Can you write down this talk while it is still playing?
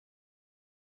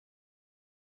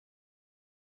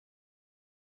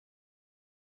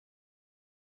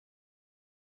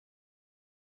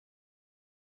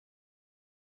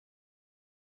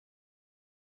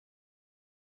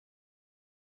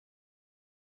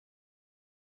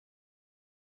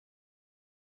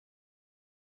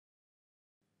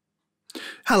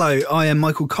Hello, I am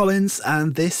Michael Collins,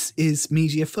 and this is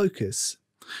Media Focus.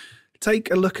 Take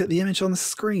a look at the image on the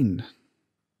screen.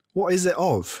 What is it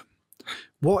of?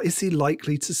 What is he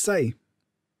likely to say?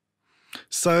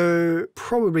 So,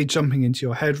 probably jumping into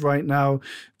your head right now,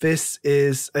 this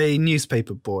is a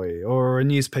newspaper boy or a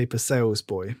newspaper sales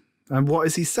boy. And what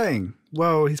is he saying?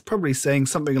 Well, he's probably saying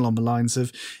something along the lines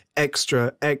of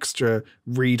extra, extra,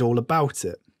 read all about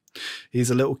it. He's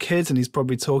a little kid and he's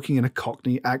probably talking in a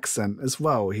Cockney accent as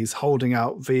well. He's holding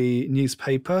out the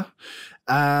newspaper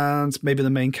and maybe the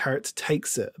main character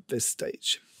takes it at this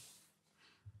stage.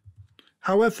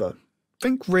 However,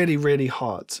 think really, really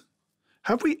hard.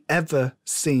 Have we ever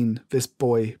seen this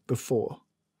boy before?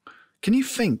 Can you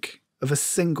think of a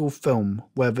single film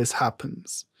where this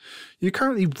happens? You're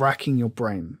currently racking your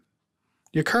brain.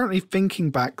 You're currently thinking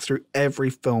back through every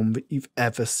film that you've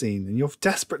ever seen, and you're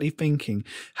desperately thinking,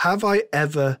 have I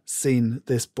ever seen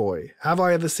this boy? Have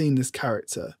I ever seen this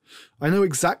character? I know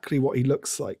exactly what he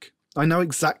looks like. I know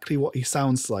exactly what he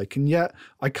sounds like, and yet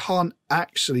I can't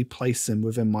actually place him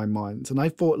within my mind. And I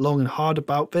thought long and hard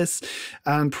about this,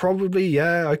 and probably,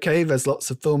 okay, there's lots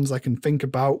of films I can think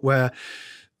about where,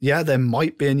 there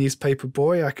might be a newspaper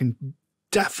boy. I can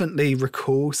definitely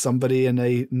recall somebody in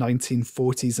a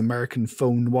 1940s American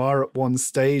film noir at one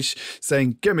stage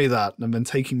saying, "Give me that," and then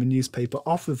taking the newspaper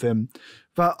off of him.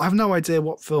 But I've no idea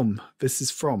what film this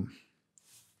is from.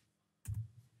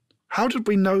 How did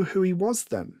we know who he was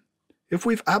then? If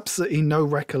we've absolutely no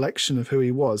recollection of who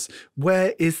he was,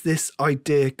 where is this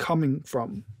idea coming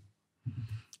from?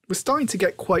 We're starting to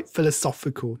get quite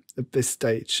philosophical at this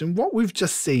stage, and what we've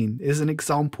just seen is an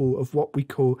example of what we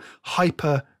call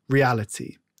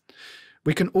hyperreality.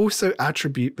 We can also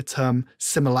attribute the term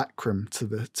simulacrum to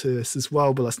this as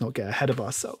well, but let's not get ahead of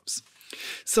ourselves.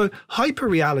 So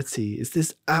hyperreality is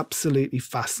this absolutely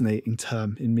fascinating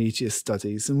term in media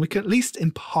studies, and we can at least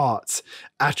in part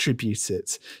attribute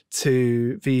it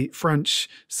to the French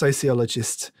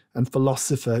sociologist and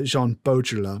philosopher Jean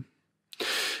Baudrillard.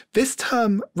 This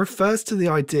term refers to the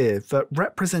idea that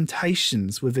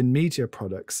representations within media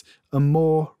products are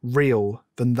more real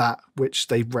than that which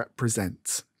they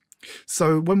represent.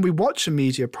 So when we watch a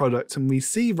media product and we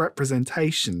see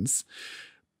representations,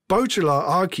 Baudrillard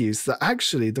argues that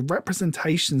actually the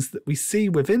representations that we see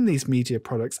within these media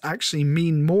products actually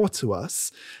mean more to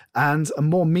us and are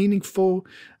more meaningful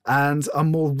and are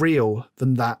more real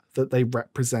than that they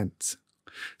represent.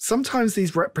 Sometimes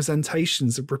these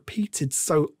representations are repeated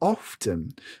so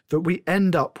often that we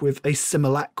end up with a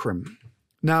simulacrum.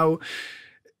 Now,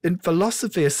 in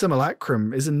philosophy, a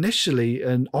simulacrum is initially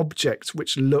an object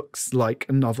which looks like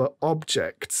another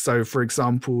object. So, for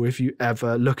example, if you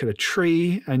ever look at a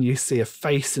tree and you see a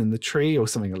face in the tree or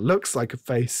something that looks like a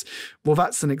face, well,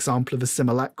 that's an example of a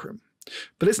simulacrum.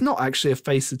 But it's not actually a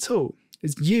face at all.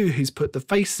 It's you who's put the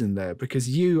face in there because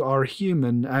you are a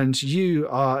human and you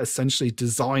are essentially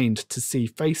designed to see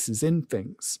faces in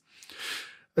things.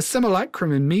 A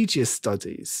simulacrum in media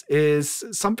studies is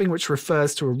something which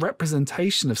refers to a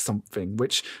representation of something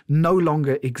which no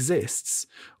longer exists,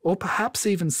 or perhaps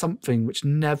even something which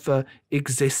never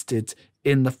existed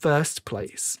in the first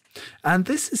place. And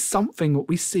this is something that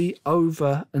we see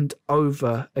over and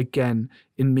over again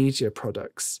in media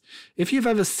products. If you've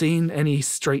ever seen any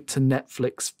straight to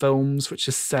Netflix films which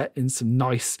are set in some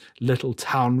nice little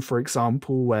town, for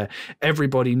example, where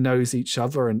everybody knows each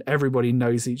other and everybody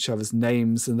knows each other's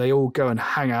names and they all go and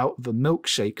hang out at the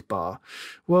milkshake bar,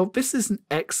 well, this is an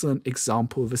excellent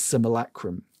example of a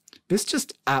simulacrum. This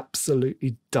just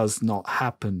absolutely does not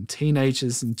happen.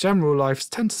 Teenagers in general life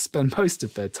tend to spend most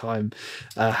of their time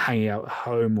hanging out at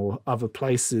home or other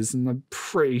places, and I'm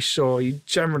pretty sure you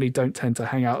generally don't tend to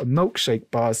hang out at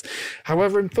milkshake bars.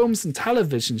 However, in films and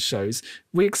television shows,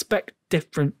 we expect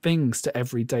different things to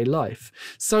everyday life.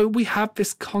 So we have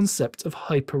this concept of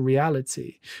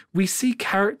hyperreality. We see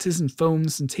characters in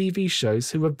films and TV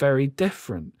shows who are very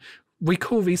different. We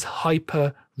call these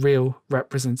hyper-real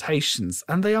representations,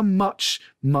 and they are much,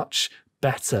 much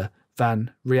better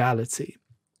than reality.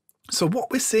 So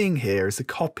what we're seeing here is a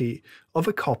copy of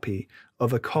a copy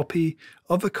of a copy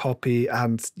of a copy,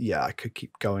 and yeah, I could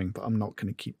keep going, but I'm not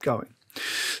going to keep going.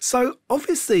 So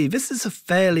obviously this is a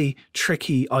fairly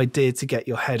tricky idea to get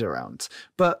your head around,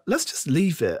 but let's just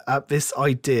leave it at this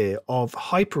idea of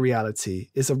hyperreality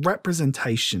is a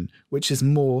representation which is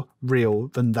more real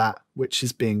than that which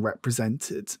is being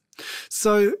represented.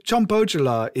 So Jean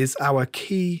Baudrillard is our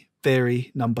key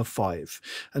theory number 5.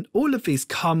 And all of these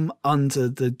come under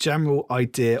the general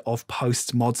idea of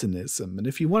postmodernism. And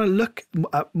if you want to look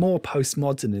at more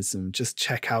postmodernism, just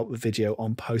check out the video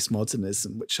on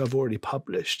postmodernism, which I've already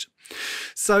published.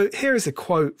 So here is a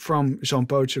quote from Jean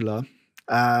Baudrillard.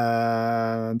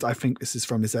 And I think this is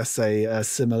from his essay,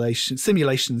 Simulation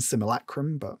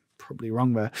Simulacrum, but probably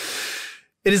wrong there.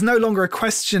 It is no longer a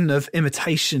question of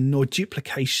imitation, nor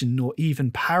duplication, nor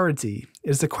even parody. It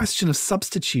is a question of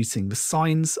substituting the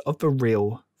signs of the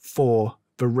real for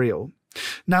the real.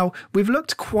 Now, we've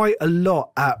looked quite a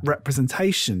lot at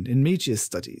representation in media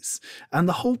studies, and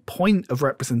the whole point of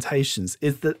representations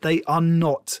is that they are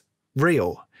not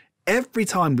real. Every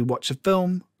time we watch a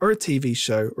film or a TV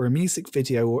show or a music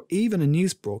video or even a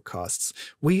news broadcast,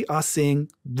 we are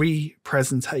seeing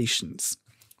representations.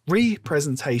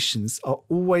 Representations are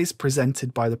always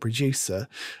presented by the producer,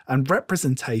 and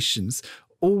representations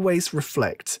always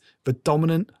reflect the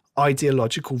dominant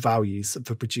ideological values of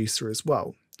the producer as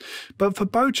well. But for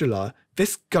Baudrillard,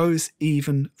 this goes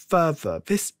even further.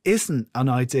 This isn't an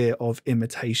idea of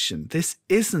imitation. This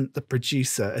isn't the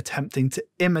producer attempting to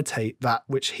imitate that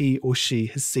which he or she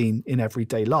has seen in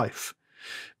everyday life.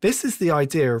 This is the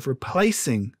idea of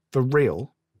replacing the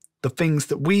real, the things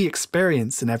that we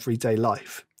experience in everyday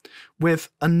life, with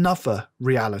another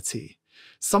reality,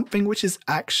 something which is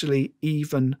actually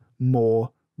even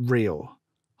more real,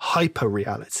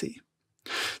 hyperreality.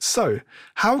 So,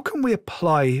 how can we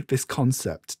apply this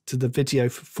concept to the video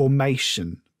for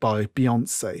Formation by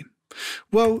Beyonce?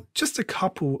 Well, just a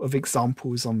couple of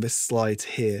examples on this slide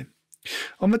here.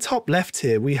 On the top left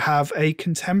here, we have a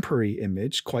contemporary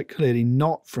image, quite clearly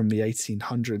not from the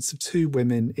 1800s, of two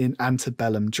women in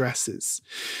antebellum dresses.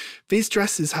 These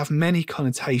dresses have many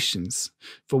connotations.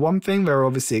 For one thing, they're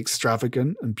obviously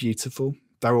extravagant and beautiful.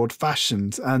 They're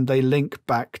old-fashioned, and they link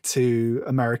back to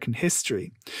American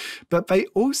history. But they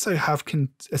also have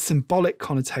symbolic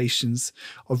connotations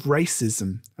of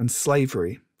racism and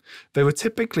slavery. They were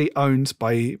typically owned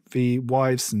by the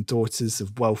wives and daughters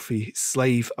of wealthy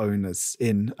slave owners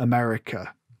in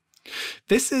America.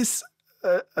 This is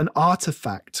an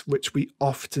artifact which we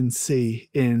often see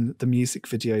in the music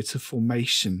video to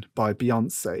Formation by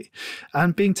Beyonce.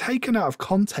 And being taken out of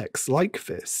context like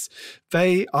this,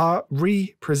 they are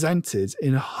represented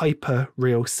in a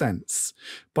hyper-real sense.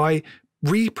 By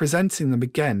representing them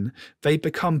again, they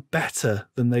become better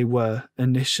than they were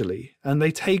initially, and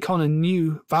they take on a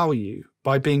new value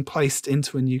by being placed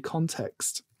into a new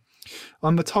context.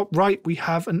 On the top right, we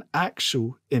have an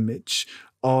actual image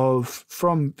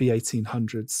from the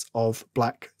 1800s of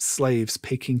black slaves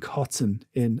picking cotton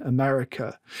in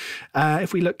America.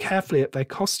 If we look carefully at their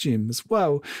costume as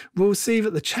well, we'll see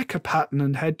that the checker pattern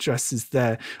and headdresses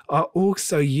there are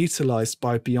also utilized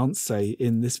by Beyonce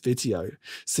in this video,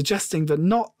 suggesting that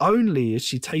not only is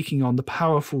she taking on the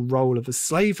powerful role of a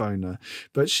slave owner,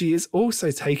 but she is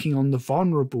also taking on the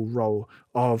vulnerable role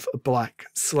of a black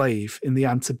slave in the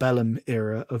antebellum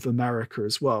era of America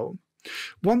as well.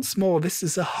 Once more, this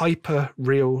is a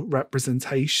hyper-real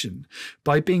representation.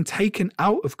 By being taken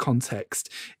out of context,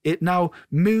 it now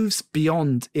moves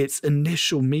beyond its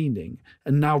initial meaning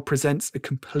and now presents a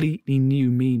completely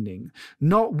new meaning.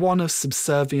 Not one of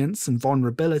subservience and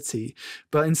vulnerability,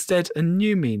 but instead a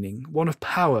new meaning, one of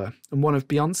power, and one of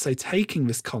Beyonce taking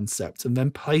this concept and then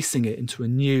placing it into a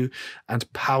new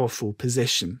and powerful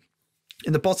position.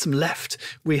 In the bottom left,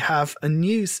 we have a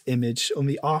news image on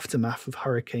the aftermath of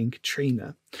Hurricane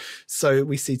Katrina. So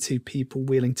we see two people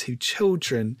wheeling two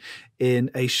children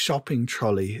in a shopping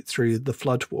trolley through the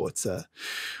floodwater.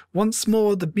 Once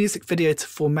more, the music video to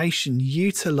Formation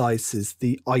utilizes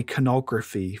the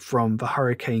iconography from the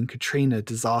Hurricane Katrina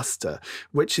disaster,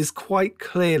 which is quite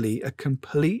clearly a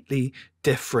completely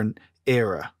different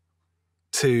era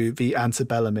to the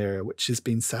antebellum era, which has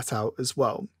been set out as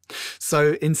well.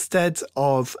 So instead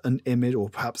of an image, or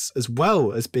perhaps as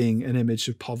well as being an image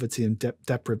of poverty and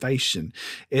deprivation,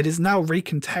 it is now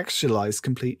recontextualized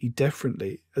completely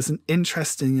differently as an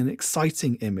interesting and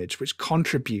exciting image which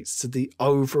contributes to the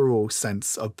overall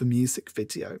sense of the music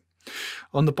video.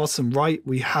 On the bottom right,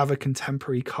 we have a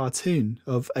contemporary cartoon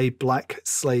of a black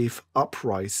slave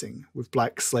uprising, with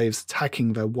black slaves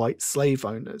attacking their white slave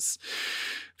owners.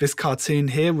 This cartoon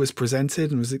here was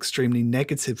presented and was extremely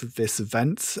negative of this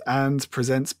event and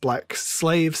presents black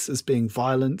slaves as being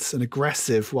violent and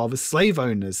aggressive, while the slave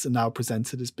owners are now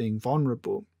presented as being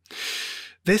vulnerable.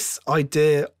 This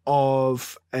idea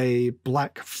of a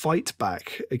black fight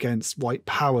back against white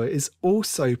power is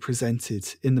also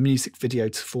presented in the music video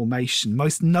to Formation,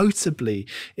 most notably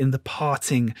in the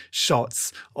parting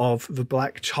shots of the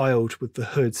black child with the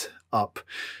hood up.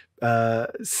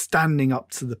 standing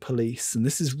up to the police. And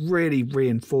this is really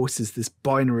reinforces this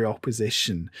binary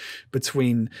opposition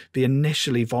between the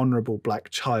initially vulnerable black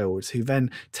child, who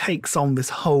then takes on this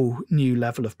whole new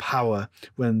level of power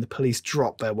when the police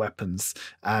drop their weapons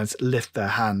and lift their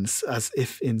hands as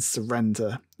if in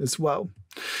surrender as well.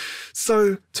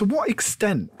 So to what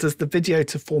extent does the video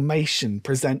to formation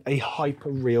present a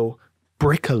hyperreal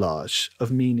bricolage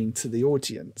of meaning to the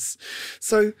audience?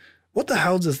 So what the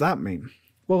hell does that mean?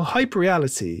 Well,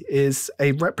 hyperreality is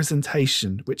a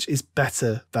representation which is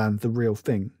better than the real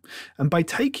thing. And by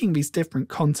taking these different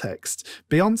contexts,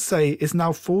 Beyonce is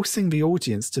now forcing the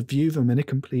audience to view them in a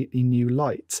completely new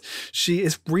light. She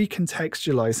is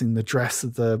recontextualizing the dress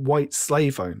of the white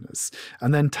slave owners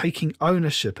and then taking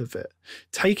ownership of it,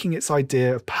 taking its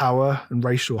idea of power and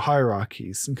racial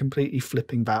hierarchies and completely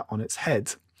flipping that on its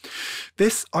head.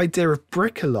 This idea of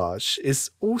bricolage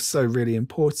is also really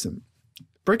important.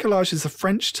 Bricolage is a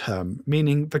French term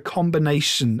meaning the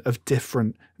combination of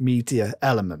different media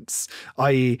elements,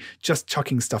 i.e. just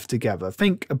chucking stuff together.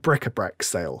 Think a bric-a-brac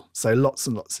sale, so lots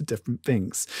and lots of different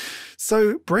things.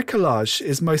 So bricolage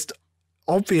is most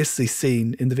obviously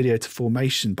seen in the video to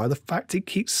formation by the fact it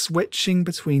keeps switching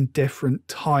between different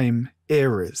time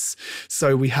eras.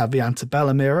 So we have the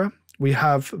antebellum era, we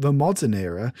have the modern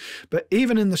era, but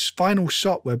even in the final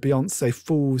shot where Beyonce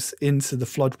falls into the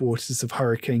floodwaters of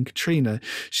Hurricane Katrina,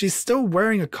 she's still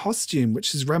wearing a costume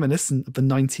which is reminiscent of the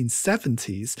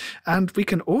 1970s. And we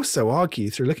can also argue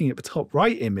through looking at the top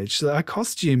right image that her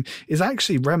costume is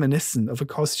actually reminiscent of a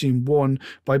costume worn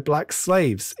by black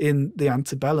slaves in the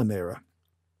antebellum era.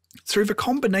 Through the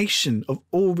combination of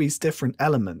all these different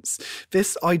elements,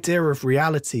 this idea of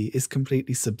reality is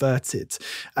completely subverted,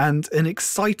 and an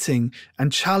exciting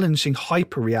and challenging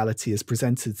hyper-reality is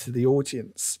presented to the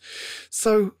audience.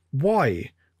 So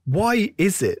why? Why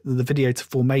is it that the video to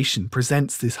formation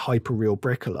presents this hyper-real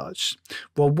bricolage?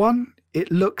 Well, one,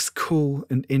 it looks cool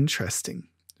and interesting.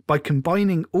 By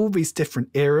combining all these different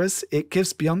eras, it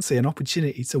gives Beyonce an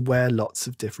opportunity to wear lots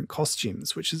of different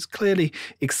costumes, which is clearly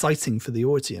exciting for the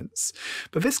audience.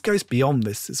 But this goes beyond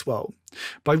this as well.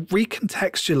 By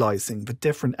recontextualizing the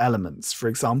different elements, for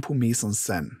example, mise en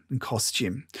scène and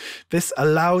costume, this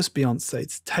allows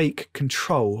Beyonce to take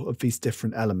control of these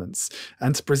different elements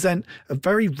and to present a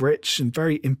very rich and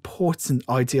very important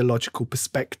ideological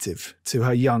perspective to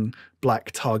her young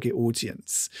black target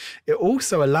audience. It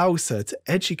also allows her to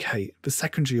educate the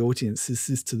secondary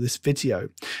audiences to this video,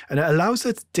 and it allows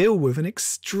her to deal with an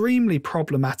extremely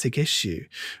problematic issue,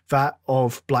 that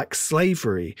of black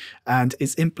slavery and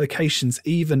its implications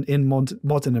even in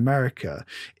modern America,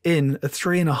 in a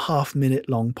 3.5 minute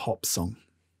long pop song.